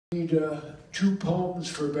read two poems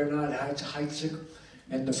for Bernard Heidsieck,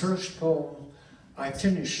 and the first poem I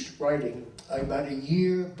finished writing about a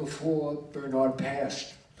year before Bernard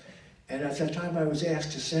passed. And at that time I was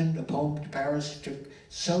asked to send a poem to Paris to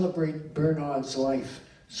celebrate Bernard's life.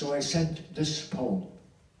 So I sent this poem.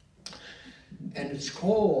 And it's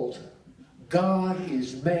called, God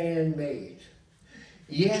is Man-Made.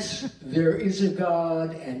 Yes, there is a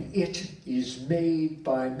God, and it is made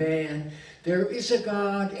by man. There is a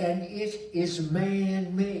God, and it is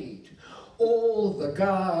man-made. All the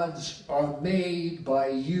gods are made by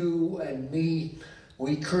you and me.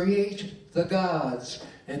 We create the gods,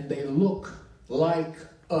 and they look like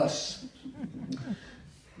us.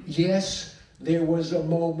 Yes, there was a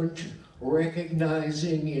moment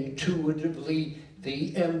recognizing intuitively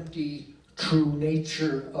the empty, true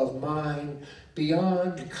nature of mind,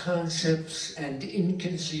 beyond concepts and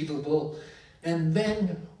inconceivable, and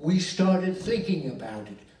then we started thinking about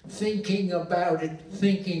it, thinking about it,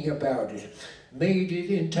 thinking about it, made it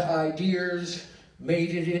into ideas,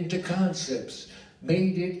 made it into concepts,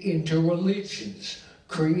 made it into religions,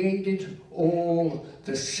 created all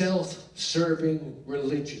the self-serving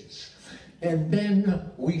religions. And then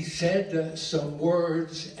we said some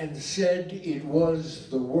words and said it was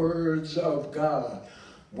the words of God,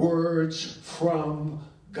 words from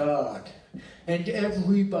God. And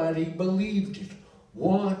everybody believed it,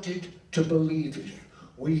 wanted to believe it.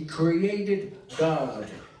 We created God,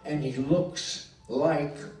 and he looks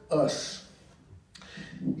like us.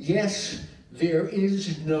 Yes, there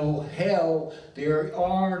is no hell. There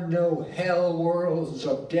are no hell worlds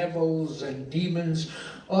of devils and demons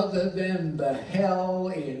other than the hell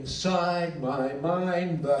inside my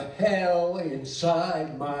mind, the hell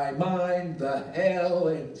inside my mind, the hell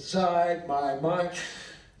inside my mind,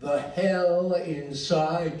 the hell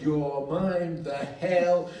inside your mind, the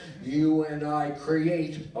hell you and I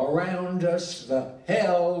create around us, the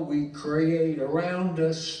hell we create around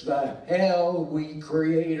us, the hell we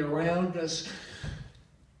create around us,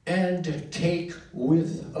 and take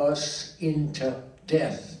with us into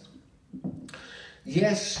death.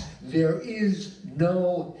 Yes, there is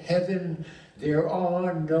no heaven. There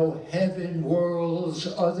are no heaven worlds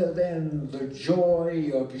other than the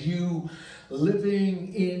joy of you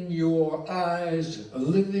living in your eyes,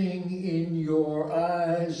 living in your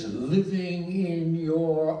eyes, living in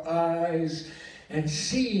your eyes, and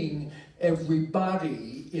seeing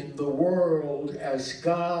everybody in the world as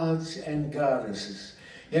gods and goddesses.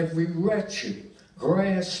 Every wretched,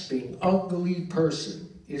 grasping, ugly person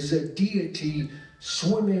is a deity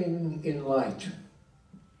swimming in light.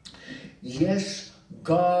 Yes,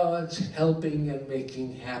 God's helping and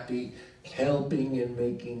making happy, helping and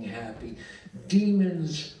making happy.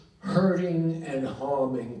 Demons hurting and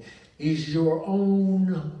harming is your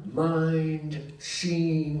own mind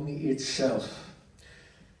seeing itself.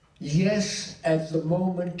 Yes, at the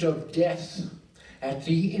moment of death, at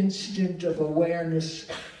the instant of awareness,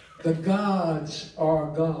 the gods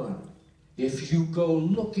are gone. If you go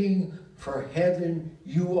looking for heaven,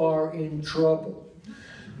 you are in trouble.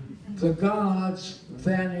 The gods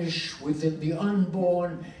vanish within the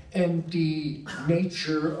unborn, empty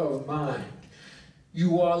nature of mind.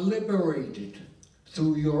 You are liberated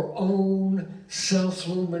through your own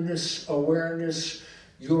self-luminous awareness.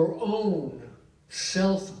 Your own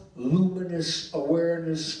self-luminous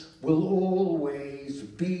awareness will always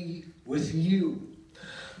be with you.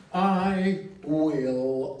 I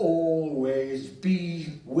will always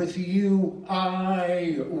be with you.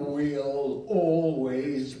 I will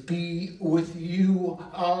always be with you.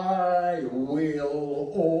 I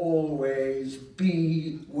will always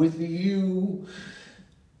be with you.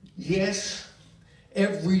 Yes,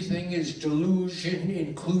 everything is delusion,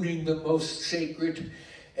 including the most sacred.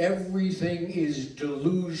 Everything is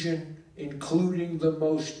delusion, including the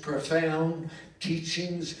most profound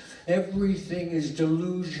teachings. Everything is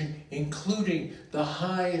delusion, including the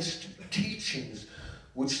highest teachings,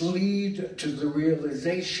 which lead to the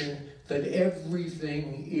realization that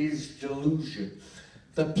everything is delusion.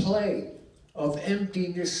 The play of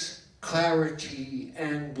emptiness, clarity,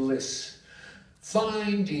 and bliss.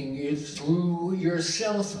 Finding it through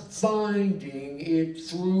yourself, finding it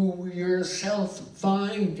through yourself,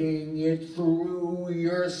 finding it through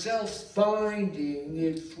yourself, finding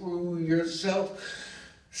it through yourself.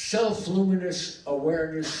 Self-luminous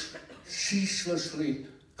awareness ceaselessly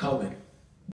coming.